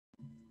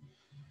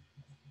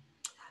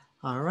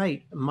All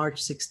right, March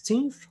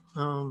 16th,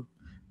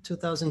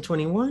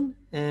 2021,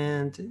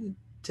 and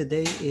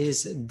today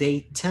is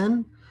day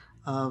 10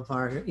 of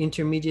our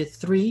intermediate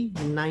 3,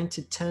 9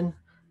 to 10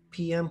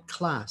 p.m.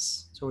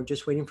 class. So we're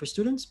just waiting for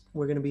students.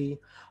 We're going to be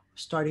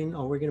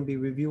we're going to be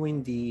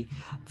reviewing the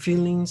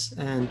feelings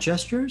and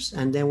gestures,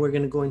 and then we're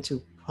going to go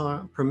into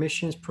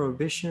permissions,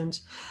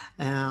 prohibitions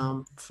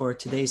for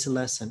today's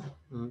lesson.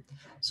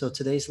 So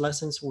today's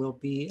lessons will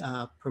be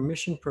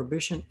permission,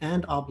 prohibition,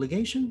 and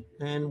obligation,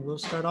 and we'll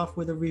start off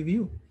with a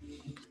review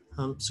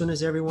as soon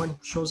as everyone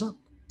shows up.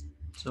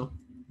 So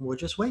we'll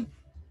just wait.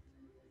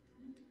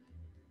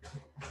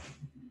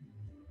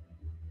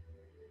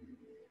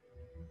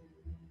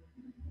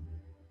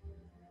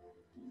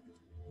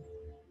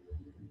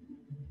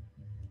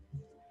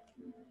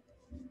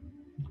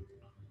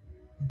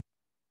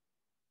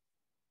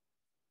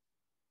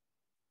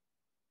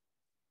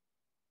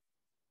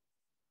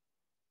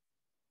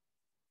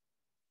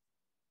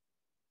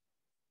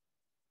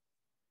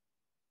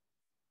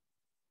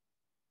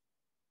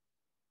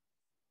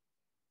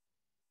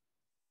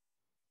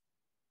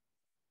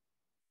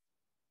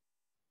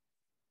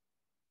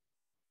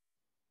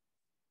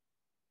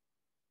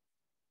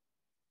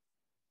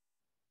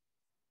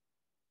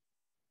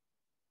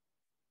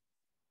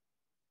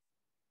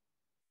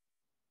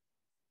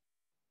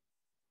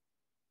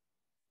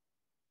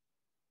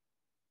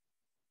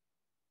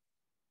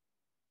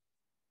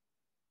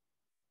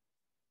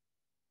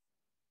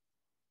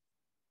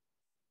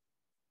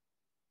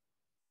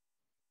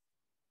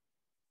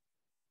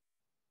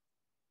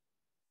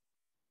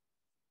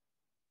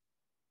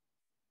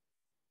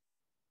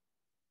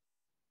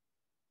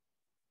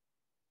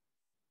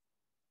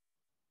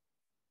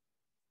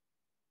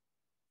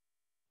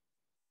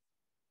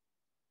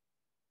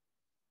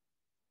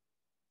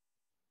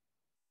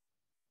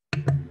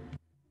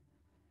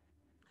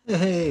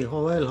 Hey,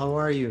 Joel, how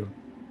are you?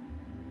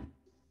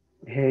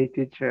 Hey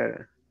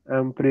teacher,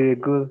 I'm pretty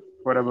good.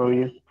 What about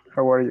you?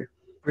 How are you?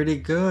 Pretty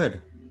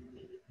good.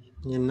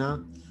 You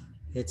know,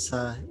 it's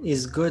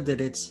good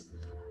that it's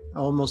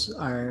almost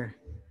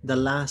the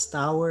last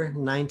hour.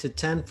 9 to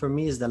 10 for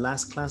me is the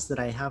last class that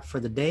I have for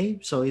the day,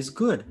 so it's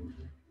good.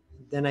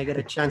 Then I get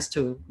a chance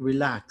to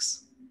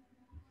relax.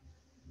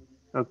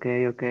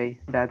 Okay, okay.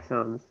 That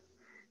sounds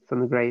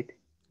great.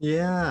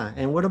 Yeah,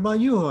 and what about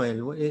you,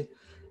 Joel?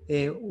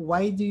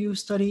 Why do you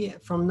study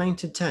from 9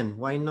 to 10?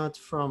 Why not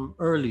from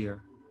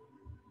earlier?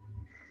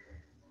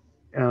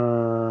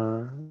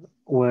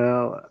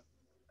 Well,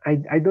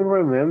 I don't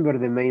remember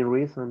the main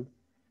reason.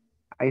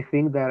 I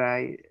think that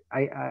I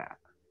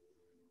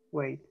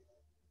wait.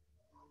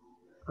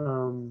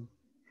 Um,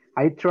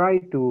 I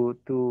tried to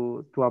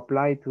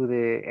apply to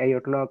the 8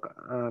 o'clock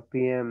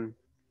p.m.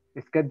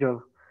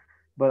 schedule,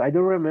 but I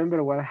don't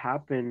remember what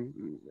happened.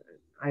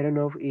 I don't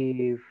know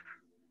if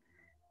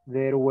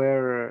there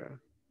were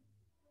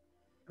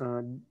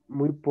uh,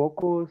 muy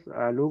pocos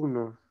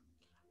alumnos.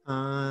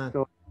 Uh,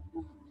 So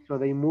so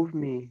they moved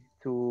me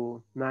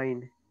to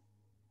 9,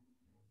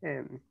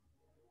 and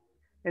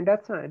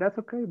that's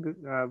okay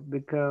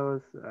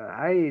because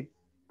I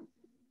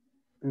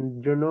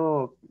you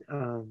know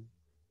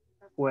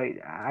wait,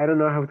 I don't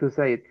know how to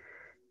say it,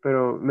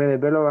 pero me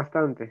desvelo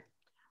bastante.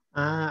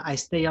 I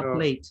stay up So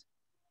late.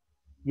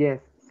 yes,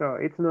 so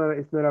it's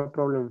not a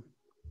problem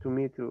to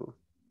me to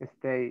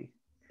stay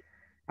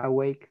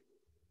awake.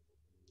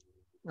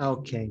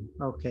 Okay,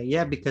 okay.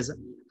 Yeah, because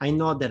I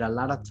know that a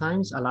lot of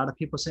times, a lot of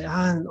people say,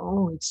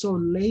 no, it's so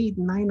late,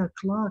 9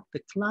 o'clock, the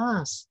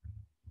class.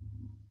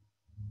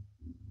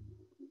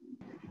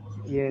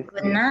 Yes,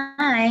 Good yes.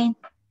 night.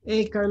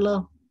 Hey,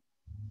 Carlo.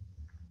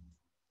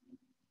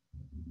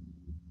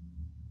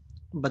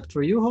 But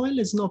for you, Joel,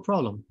 it's no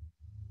problem.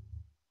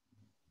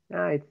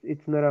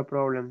 It's not a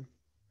problem.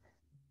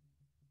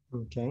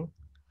 Okay.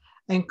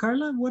 And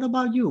Carla, what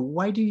about you?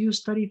 Why do you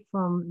study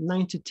from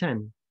 9 to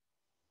 10?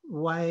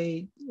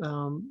 Why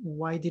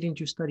didn't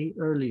you study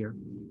earlier?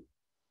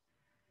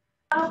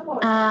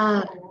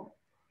 Uh,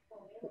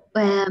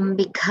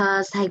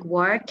 because I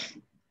work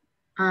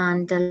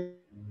on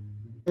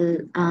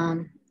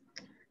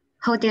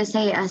how do you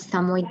say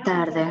hasta muy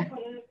tarde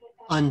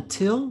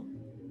Until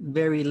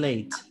very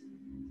late.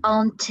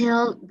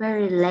 until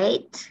very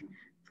late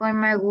for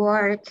my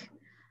work.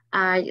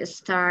 I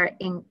start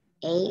in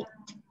 8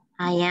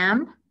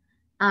 a.m.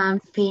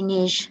 and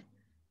finish.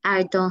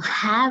 I don't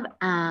have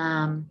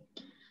a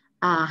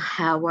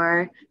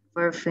hour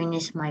for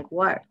finish my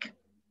work.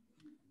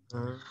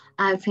 Uh,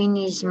 I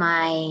finish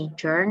my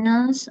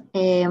journals,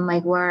 my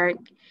work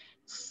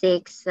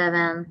 6,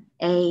 7,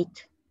 8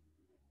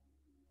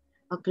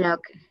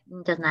 o'clock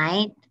in the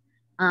night.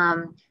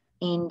 Um,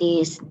 in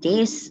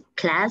this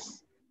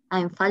class,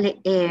 I'm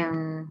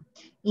following.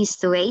 It's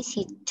too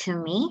easy to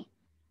me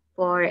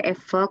for a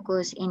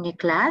focus in the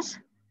class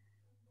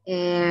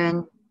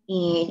and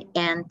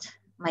and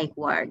my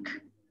work.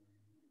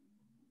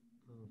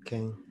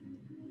 okay.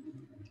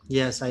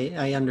 Yes,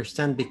 I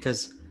understand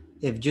because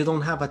if you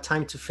don't have a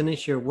time to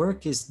finish your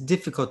work, it's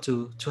difficult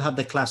to have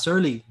the class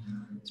early.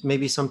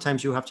 Maybe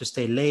sometimes you have to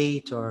stay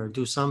late or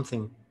do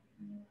something.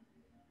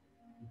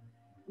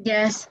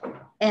 Yes.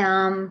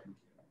 Um,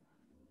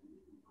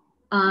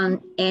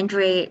 on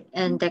entry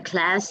in the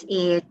class,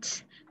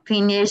 it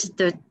finished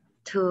to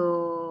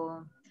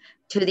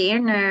to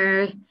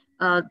dinner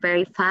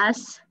very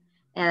fast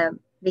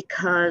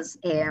because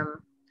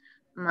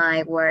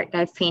my work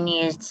I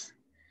finished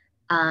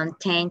 10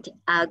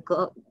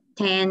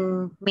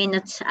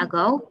 minutes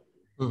ago.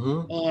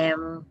 Mm-hmm.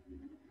 Um,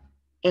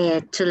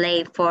 too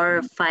late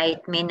for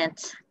 5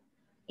 minutes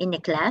in the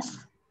class.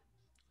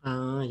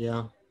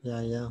 Yeah,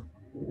 yeah, yeah.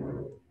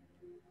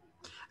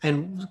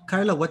 And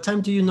Carla, what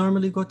time do you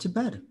normally go to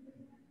bed?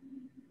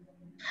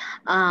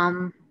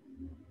 Um,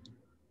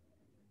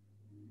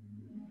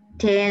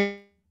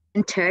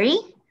 10:30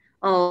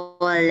 or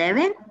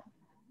 11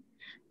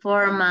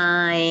 for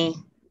my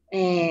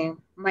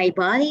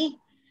body.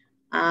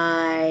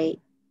 I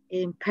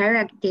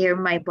imperative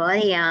my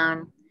body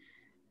and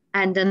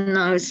don't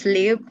know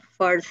sleep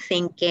for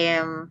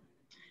thinking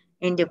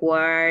in the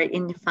work,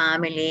 in the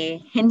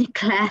family, in the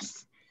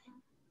class.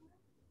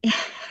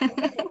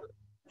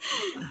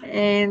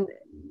 And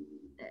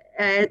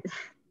uh,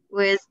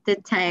 with the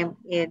time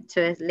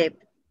to sleep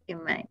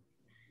in my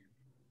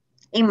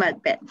in my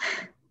bed.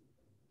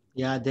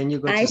 Yeah, then you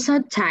go I to. so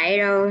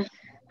tired.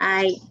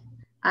 I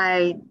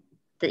I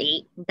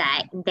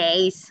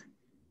days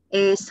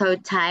is so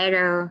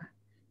tired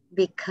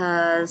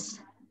because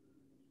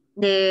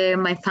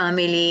my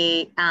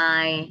family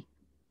I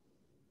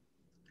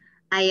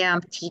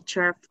am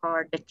teacher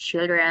for the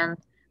children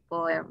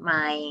for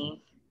my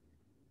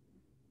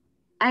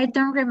I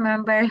don't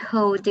remember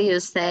how do you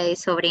say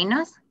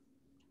sobrinos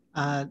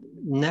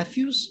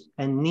Nephews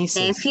and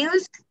nieces.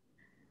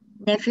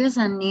 nephews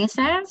and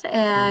nieces.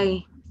 Yeah.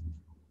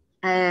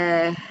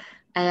 Uh,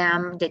 I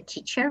am the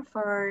teacher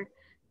for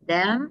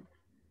them.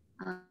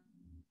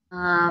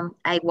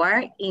 I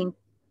work in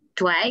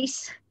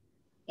twice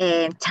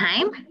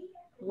time,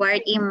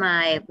 work in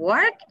my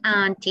work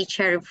and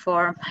teacher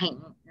for my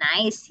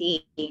nice.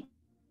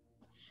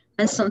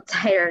 I'm so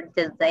tired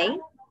today.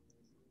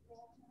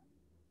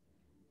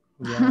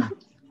 Yeah,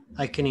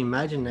 I can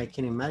imagine. I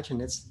can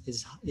imagine.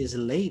 It's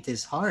late.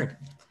 It's hard.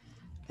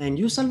 And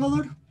you,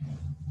 Salvador?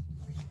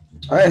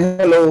 Hi,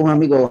 hello,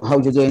 amigo. How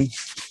you doing?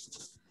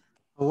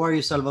 How are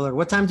you, Salvador?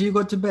 What time do you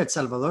go to bed,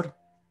 Salvador?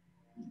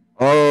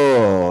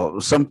 Oh,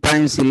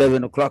 sometimes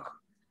 11 o'clock,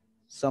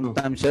 Hmm.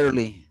 sometimes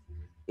early.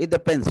 It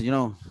depends, you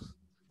know.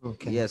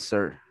 Okay. Yes,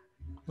 sir.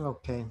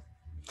 Okay.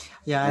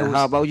 Yeah, I And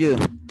how was about you?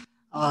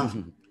 uh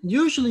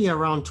usually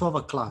around 12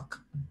 o'clock.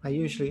 uh,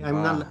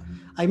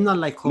 I'm not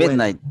like Joel.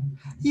 Midnight.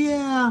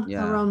 Yeah,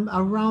 Yeah.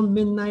 around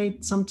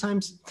midnight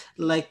sometimes.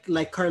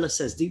 Like Carla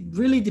says, it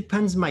really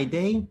depends my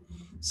day.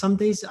 Some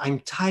days I'm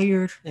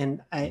tired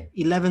and at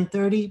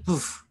 11:30,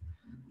 poof,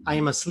 I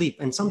am asleep.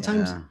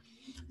 Yeah.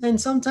 And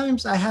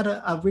sometimes I had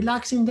a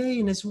relaxing day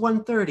and it's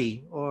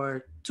 1:30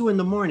 or 2 in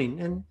the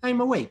morning and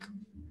I'm awake.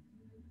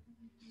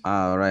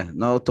 All right.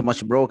 No too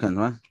much broken,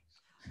 huh?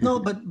 No,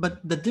 but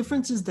the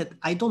difference is that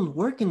I don't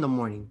work in the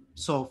morning.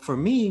 So for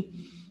me,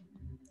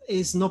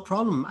 it's no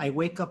problem. I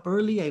wake up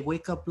early, I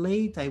wake up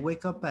late, I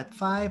wake up at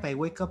 5, I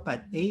wake up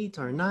at 8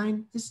 or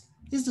 9. It's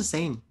the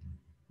same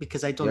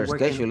because I don't Your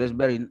work in schedule is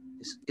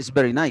it's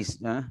very nice,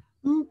 huh?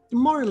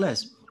 more or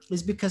less.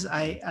 It's because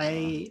I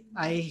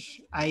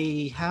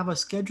have a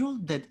schedule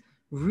that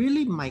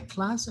really my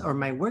class or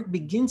my work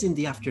begins in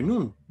the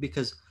afternoon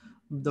because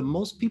the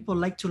most people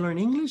like to learn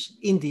English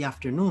in the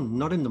afternoon,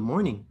 not in the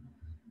morning.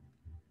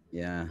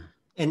 Yeah,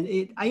 And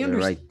you're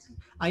right.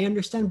 I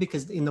understand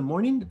because in the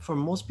morning for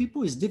most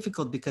people is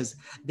difficult because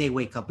they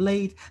wake up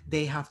late,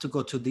 they have to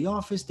go to the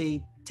office,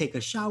 they take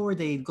a shower,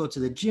 they go to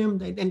the gym,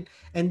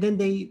 and then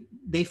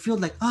they feel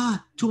like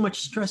too much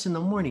stress in the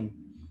morning.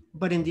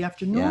 But in the Yeah,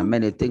 afternoon,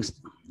 many things.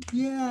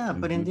 yeah,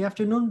 but in Mhm. the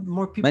afternoon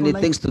more people Many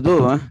like. things to do,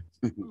 huh?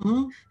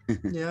 Mhm.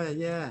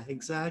 Yeah,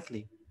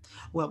 exactly.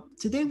 Well,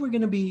 today we're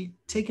going to be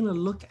taking a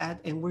look at,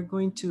 and we're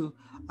going to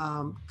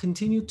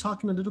continue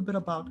talking a little bit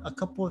about a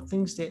couple of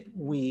things that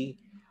we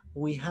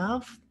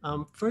have.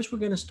 First, we're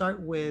going to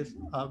start with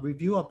a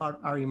review about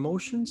our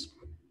emotions,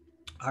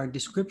 our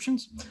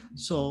descriptions.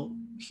 So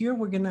here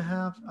we're going to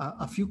have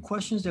a few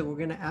questions that we're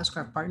going to ask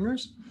our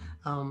partners.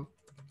 Um,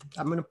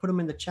 I'm going to put them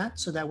in the chat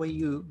so that way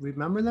you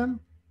remember them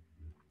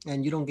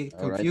and you don't get All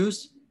right.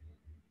 confused.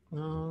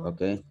 Uh,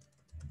 Okay.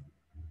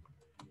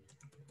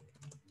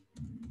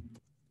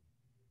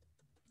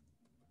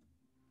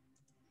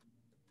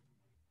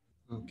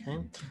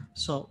 Okay,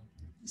 so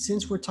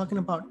since we're talking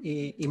about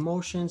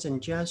emotions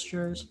and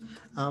gestures,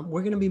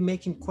 we're going to be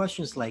making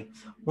questions like,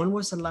 when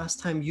was the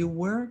last time you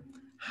were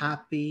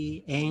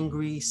happy,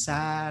 angry,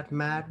 sad,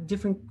 mad,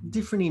 different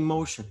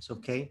emotions,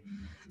 okay?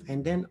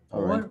 And then,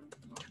 All right. or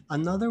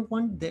another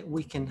one that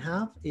we can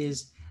have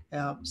is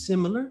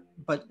similar,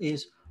 but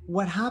is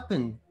what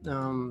happened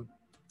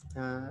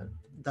uh,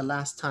 the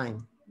last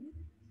time.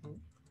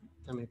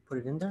 Let me put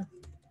it in there.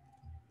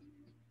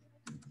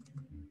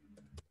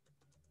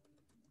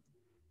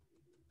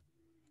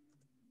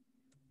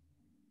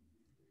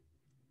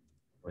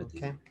 Ready.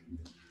 Okay.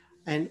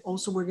 And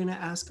also we're going to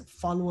ask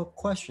follow-up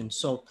questions.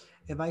 So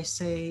if I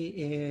say,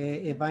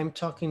 if I'm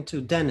talking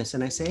to Dennis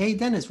and I say, hey,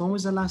 Dennis, when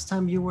was the last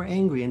time you were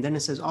angry? And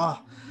Dennis says, oh,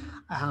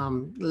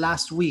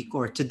 last week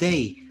or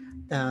today.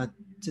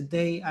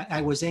 Today,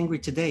 I was angry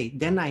today.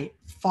 Then I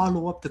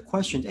follow up the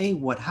question, hey,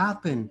 what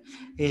happened?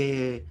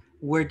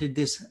 Where did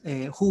this,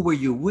 who were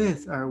you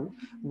with? Or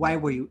why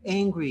were you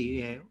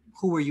angry?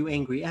 Who were you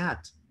angry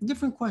at?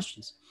 Different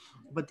questions.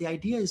 But the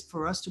idea is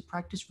for us to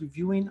practice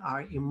reviewing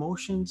our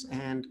emotions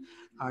and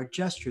our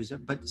gestures,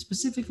 but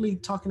specifically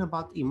talking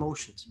about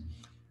emotions.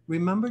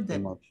 Remember that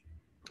Emotion.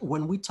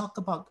 when we talk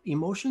about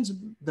emotions,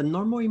 the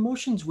normal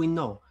emotions we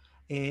know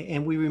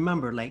and we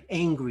remember, like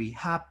angry,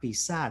 happy,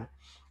 sad.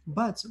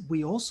 But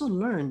we also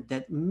learned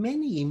that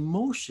many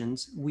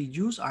emotions we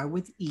use are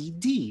with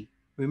ed.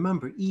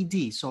 Remember,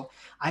 ed. So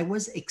I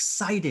was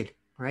excited,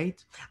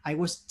 right? I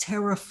was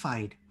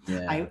terrified.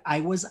 Yeah. I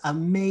was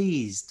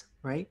amazed,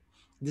 right?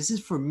 This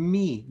is for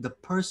me, the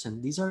person.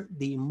 These are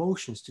the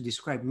emotions to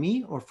describe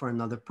me or for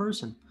another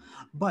person.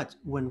 But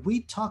when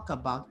we talk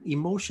about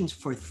emotions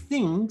for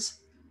things,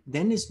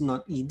 then it's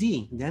not ed.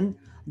 Then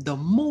the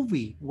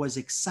movie was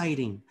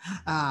exciting.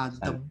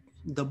 Excited.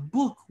 The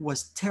book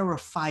was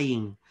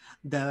terrifying.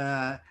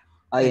 The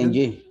I don't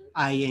ING.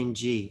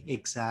 ing,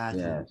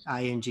 exactly, Yes.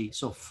 ing.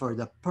 So for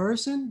the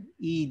person,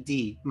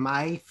 ed.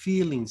 My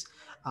feelings,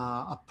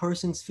 a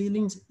person's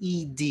feelings,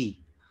 ed,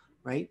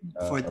 right?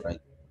 Right.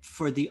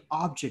 For the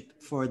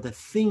object, for the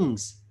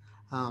things,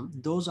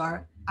 those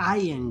are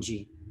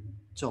ing.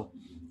 So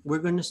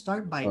we're going to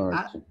start by All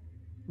right.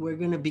 we're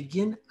going to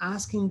begin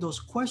asking those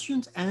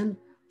questions and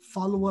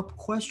follow-up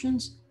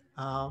questions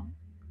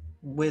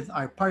with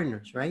our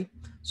partners, right?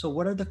 So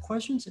what are the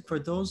questions? For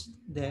those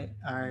that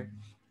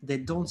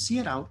don't see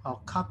it,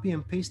 I'll copy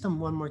and paste them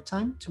one more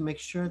time to make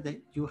sure that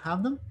you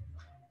have them.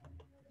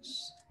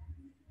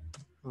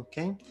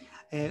 Okay.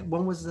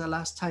 When was the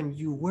last time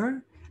you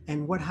were,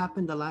 and what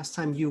happened the last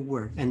time you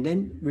were? And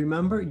then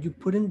remember, you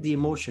put in the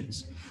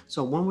emotions.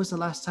 So when was the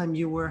last time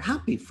you were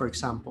happy, for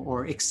example,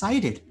 or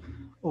excited,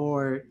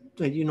 or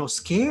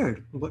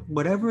scared,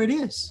 whatever it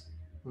is.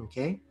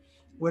 Okay,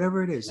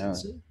 whatever it is. Yeah.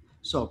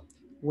 So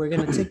we're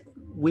gonna take.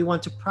 We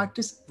want to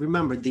practice.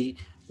 Remember,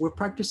 we're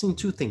practicing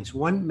two things: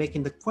 one,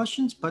 making the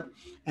questions,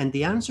 and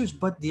the answers,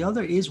 but the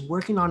other is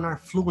working on our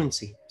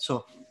fluency.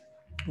 So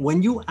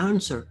when you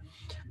answer,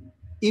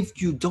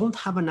 if you don't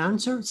have an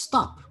answer,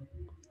 stop.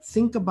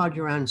 Think about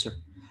your answer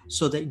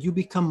so that you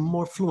become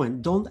more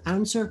fluent. Don't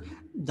answer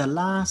the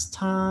last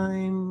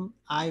time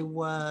I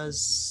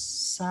was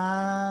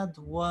sad.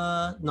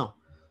 What? No,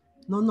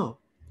 no, no.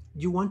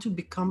 You want to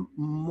become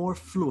more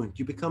fluent.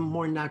 You become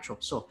more natural.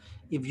 So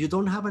if you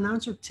don't have an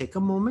answer, take a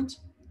moment,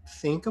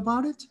 think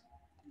about it.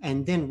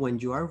 And then when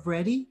you are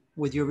ready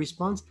with your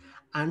response,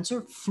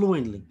 answer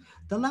fluently.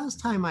 The last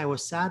time I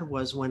was sad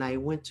was when I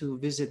went to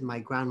visit my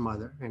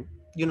grandmother. And,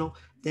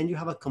 then you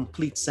have a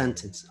complete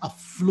sentence, a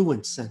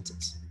fluent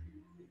sentence.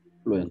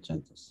 Fluent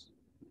sentence.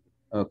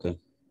 Okay.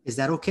 Is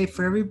that okay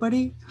for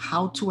everybody?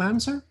 How to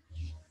answer?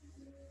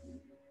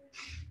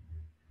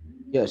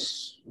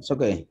 Yes, it's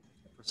okay.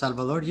 For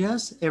Salvador,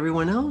 yes.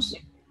 Everyone else?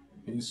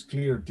 It's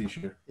clear,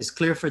 teacher. It's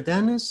clear for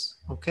Dennis.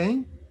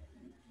 Okay.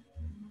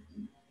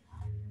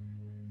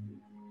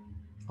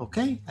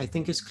 Okay, I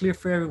think it's clear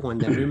for everyone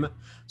then.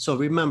 So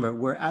remember,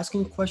 we're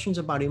asking questions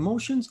about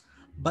emotions,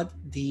 but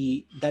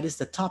that is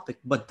the topic.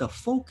 But the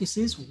focus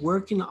is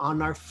working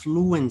on our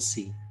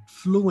fluency.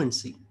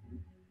 Fluency.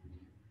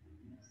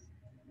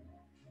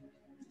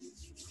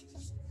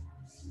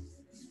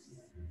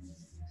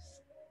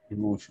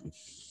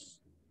 Emotions.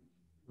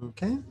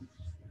 Okay.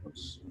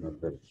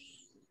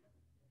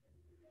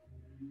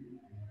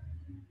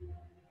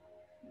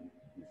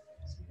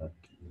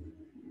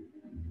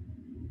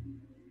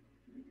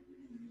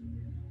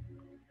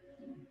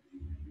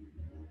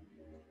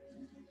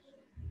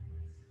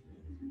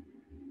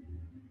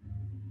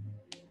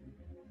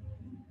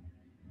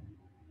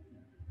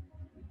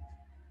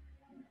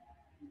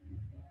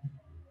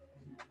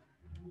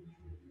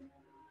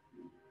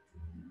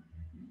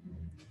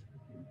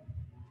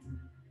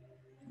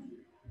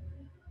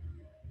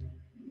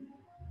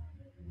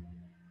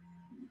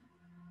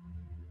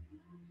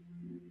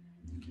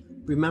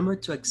 Remember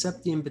to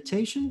accept the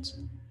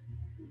invitations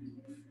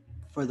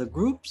for the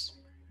groups.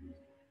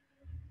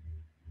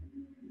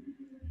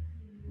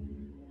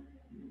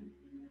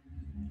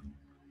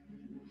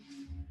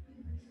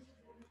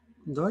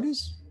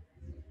 Doris,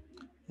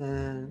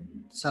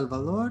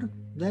 Salvador,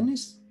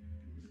 Dennis.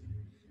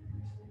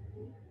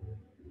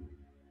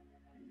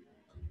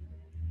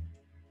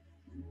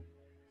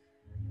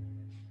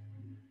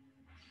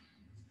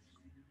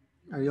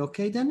 Are you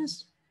okay,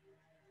 Dennis?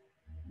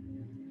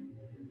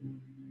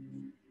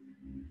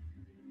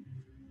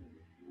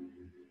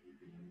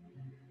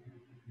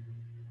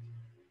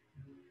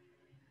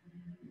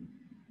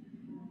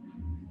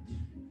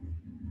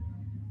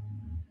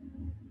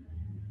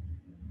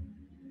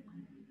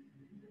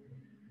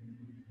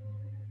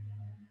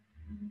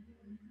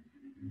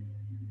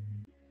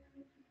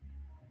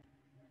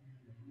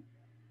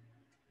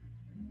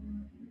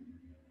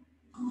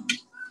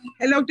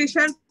 Hello,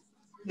 teacher.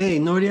 Hey,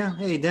 Nuria.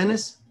 Hey,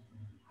 Dennis.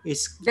 Hello,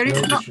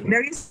 teacher.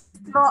 There is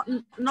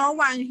no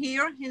one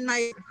here in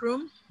my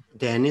room.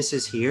 Dennis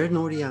is here,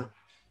 Nuria.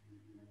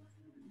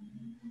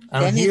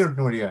 I'm Dennis. here,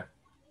 Nuria.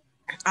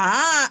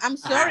 I'm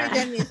sorry,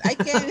 Dennis. I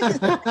can't.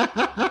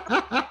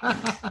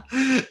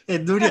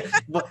 And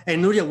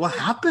Nuria, what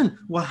happened?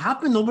 What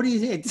happened? Nobody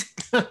did.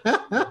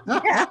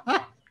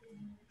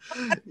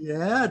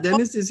 Yeah,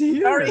 Dennis is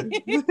here. Sorry.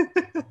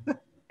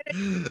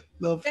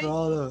 No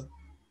problem.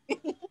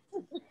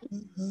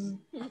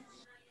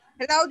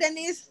 Hello,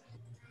 Dennis.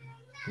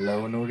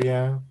 Hello,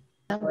 Nuria.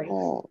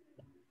 Oh,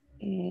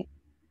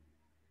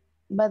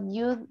 but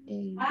you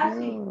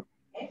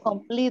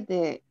complete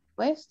the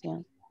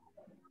question.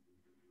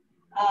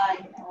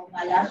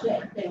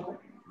 You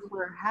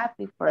were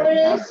happy, for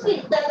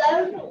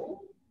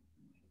example.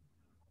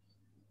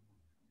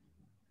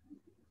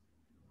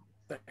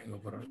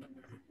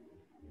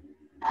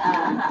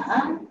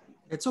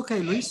 It's okay,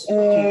 Luis.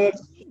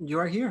 You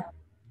are here.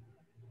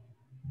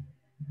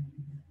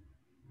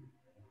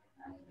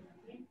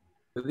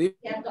 Good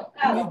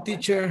evening,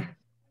 teacher.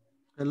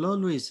 Hello,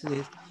 Luis.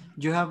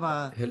 You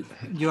have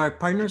your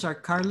partners are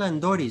Carla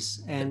and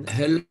Doris. And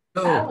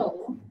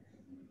hello.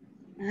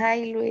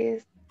 Hi,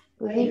 Luis.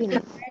 Good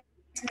evening.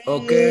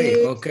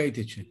 Okay,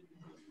 teacher.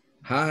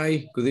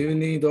 Hi, good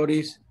evening,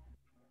 Doris.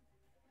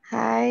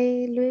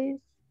 Hi, Luis.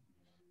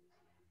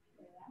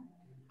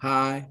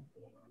 Hi.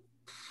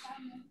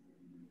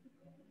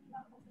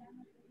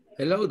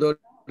 Hello,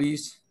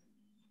 Doris.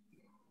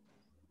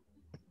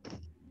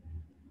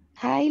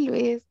 Hi,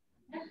 Luis.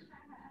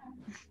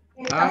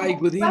 Hi,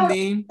 good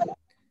evening.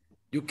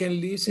 You can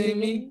listen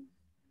me?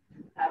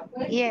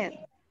 Yes,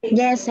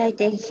 Yes, I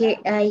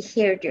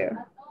hear you.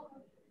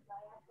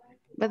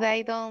 but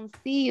I don't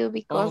see you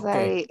because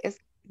Okay. I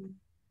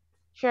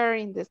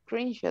sharing the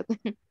screenshot.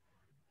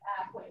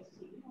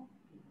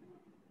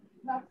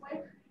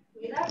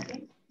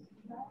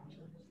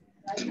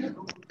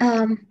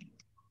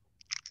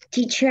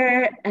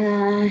 Teacher,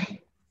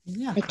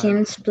 yeah, I Carla. can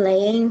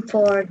explain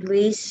for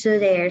Luis to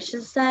the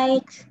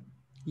exercise.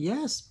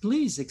 Yes,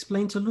 please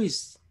explain to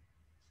Luis.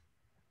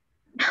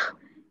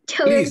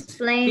 To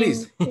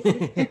Please.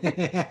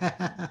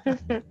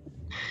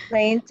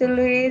 explain to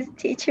Luis,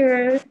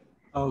 teacher.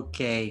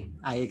 Okay,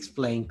 I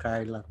explain,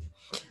 Carla.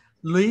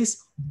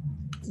 Luis,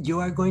 you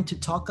are going to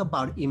talk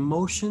about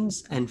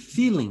emotions and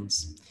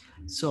feelings.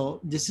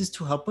 So this is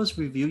to help us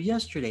review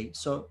yesterday.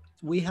 So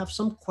we have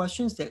some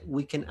questions that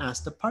we can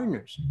ask the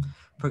partners.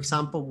 For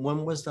example,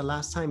 when was the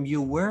last time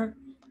you were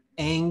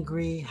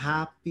angry,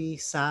 happy,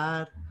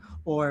 sad,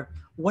 or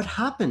what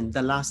happened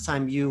the last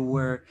time you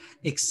were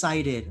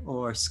excited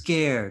or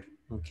scared?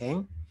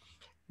 Okay.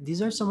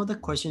 These are some of the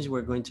questions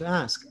we're going to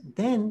ask.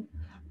 Then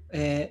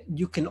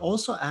you can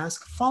also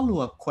ask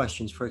follow-up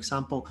questions. For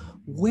example,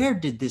 where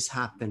did this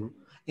happen?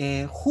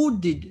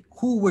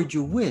 Who were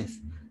you with?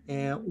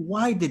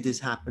 Why did this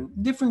happen?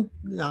 Different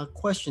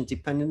questions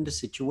depending on the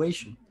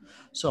situation.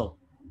 So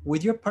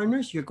with your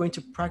partners, you're going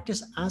to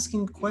practice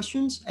asking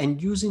questions and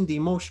using the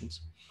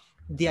emotions.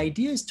 The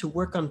idea is to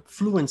work on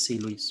fluency,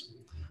 Luis.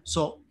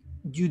 So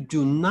you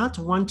do not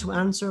want to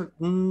answer,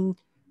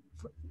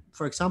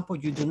 for example,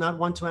 you do not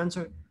want to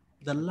answer,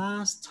 the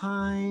last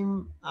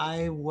time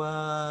I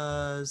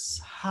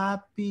was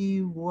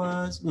happy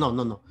was,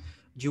 no.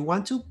 You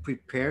want to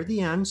prepare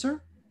the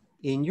answer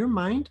in your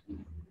mind,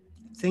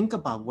 think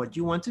about what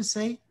you want to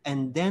say,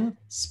 and then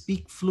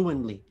speak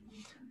fluently.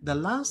 The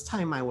last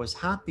time I was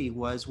happy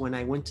was when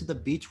I went to the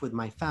beach with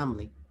my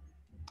family,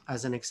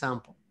 as an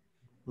example.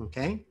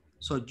 Okay,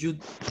 so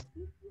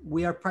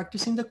we are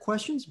practicing the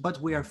questions,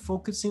 but we are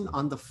focusing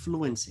on the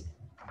fluency.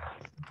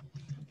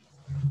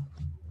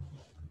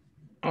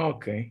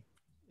 Okay.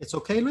 It's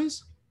okay,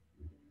 Luis?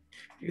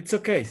 It's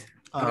okay.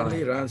 All I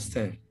right.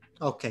 understand.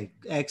 Okay,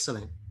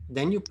 excellent.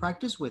 Then you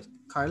practice with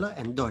Carla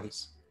and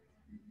Doris.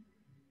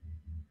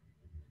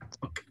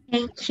 Okay.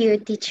 Thank you,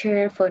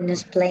 teacher, for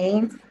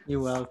explaining.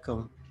 You're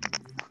welcome.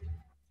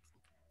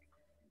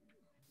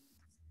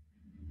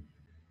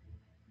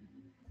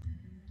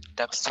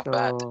 That's too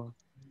bad. So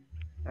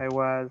I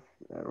was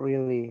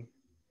really,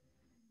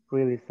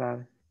 really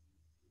sad.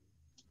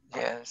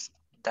 Yes,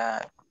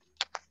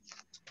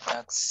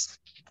 that's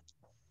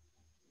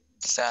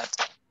sad.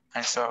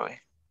 I'm sorry.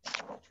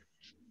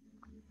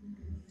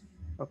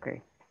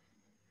 Okay.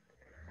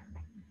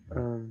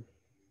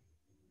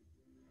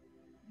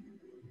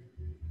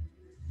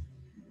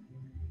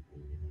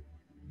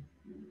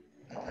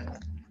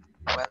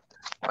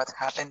 What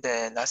happened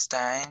the last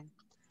time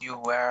you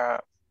were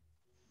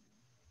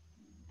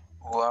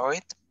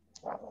worried?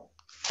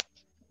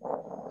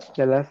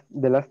 The last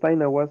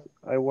time I was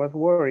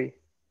worried.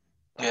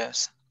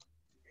 Yes.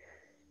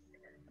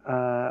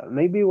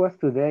 Maybe it was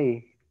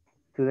today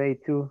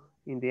too,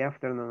 in the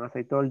afternoon. As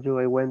I told you,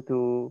 I went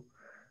to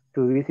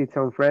visit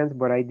some friends,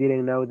 but I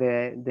didn't know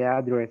the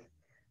address,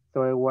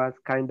 so I was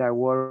kind of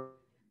worried.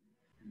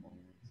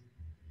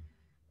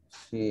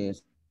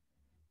 Sí.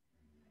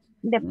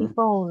 The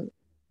people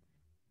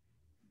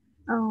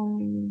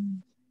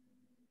um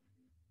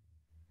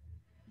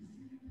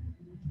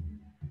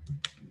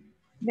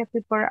The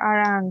people are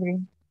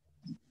angry.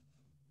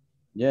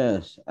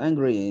 Yes,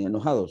 angry,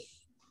 enojados.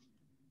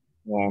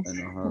 Yes.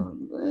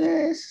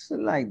 It's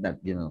like that,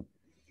 you know.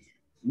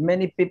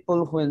 Many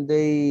people, when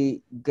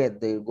they get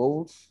their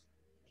goals,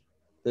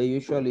 they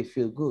usually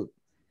feel good.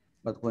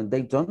 But when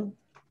they don't,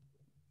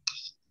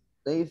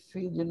 they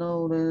feel, you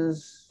know,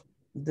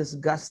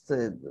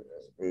 disgusted.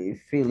 They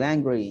feel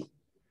angry.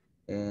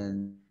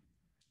 And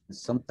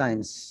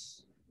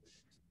sometimes, if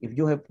you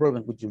have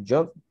problems with your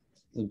job,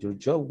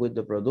 with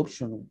the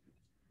production,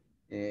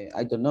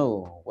 I don't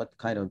know what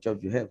kind of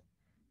job you have.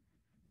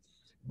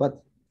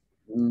 But,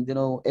 you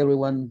know,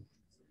 everyone,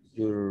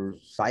 your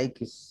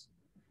psyche is,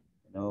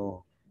 you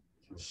know,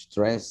 your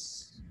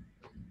stress,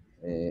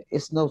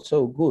 it's not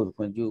so good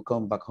when you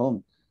come back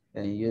home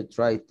and you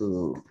try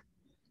to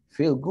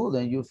feel good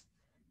and you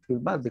feel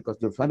bad because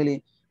your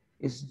family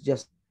is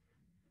just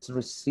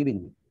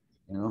receiving,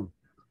 you know,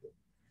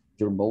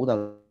 your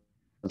modals.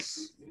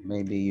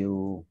 Maybe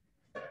you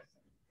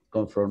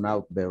come from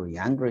out very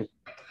angry.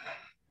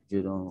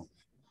 You don't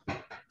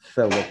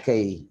feel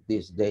okay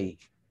this day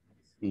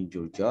in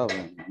your job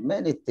and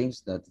many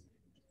things that,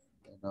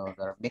 you know,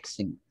 that are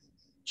mixing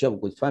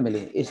job with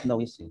family is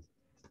no easy.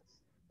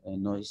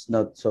 And no, it's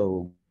not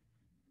so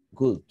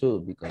good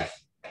too because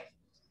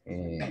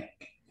uh,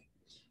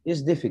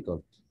 it's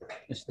difficult.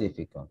 It's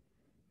difficult.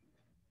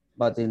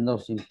 But it's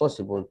not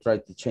impossible. Try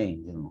to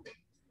change. You know,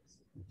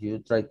 if you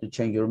try to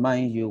change your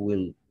mind, you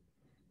will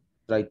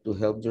try to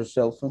help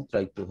yourself and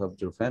try to help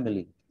your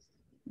family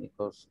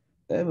because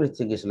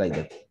everything is like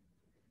that.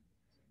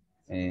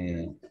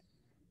 And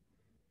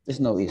it's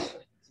no easy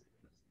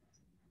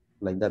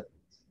like that,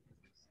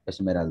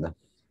 Esmeralda.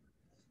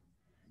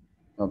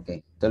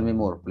 Okay, tell me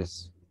more,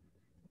 please.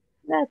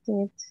 That's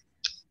it.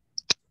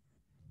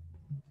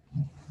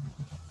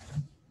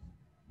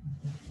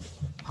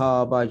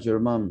 How about your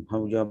mom?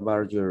 How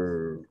about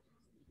your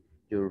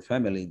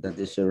family that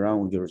is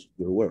around your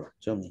work?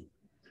 Tell me.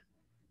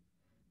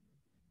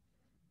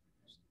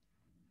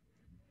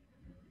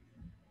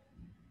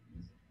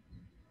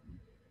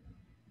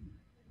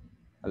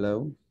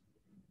 Hello.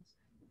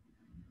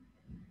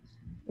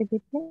 Is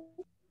it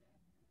it?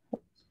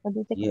 What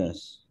is the question?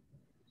 Yes.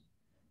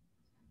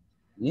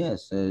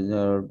 Yes.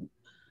 You're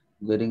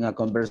getting a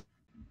conversation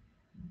with your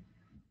mom.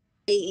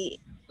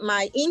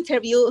 My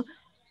interview,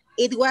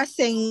 it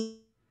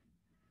wasn't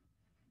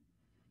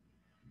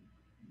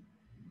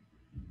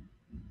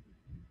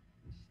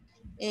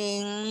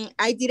and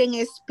I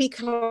didn't speak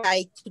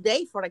like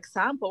today, for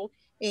example,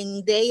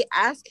 and they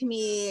ask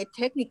me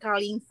technical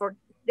info.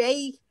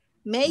 They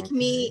make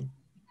me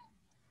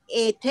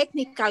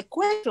technical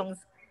questions.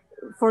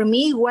 For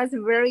me, it was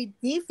very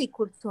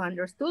difficult to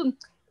understand,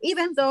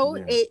 even though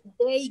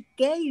they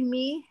gave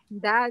me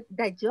that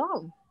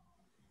job.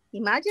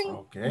 Imagine,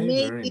 Okay,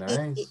 very maybe,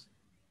 nice.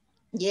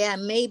 yeah,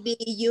 maybe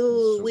It's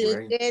you so will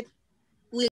great. get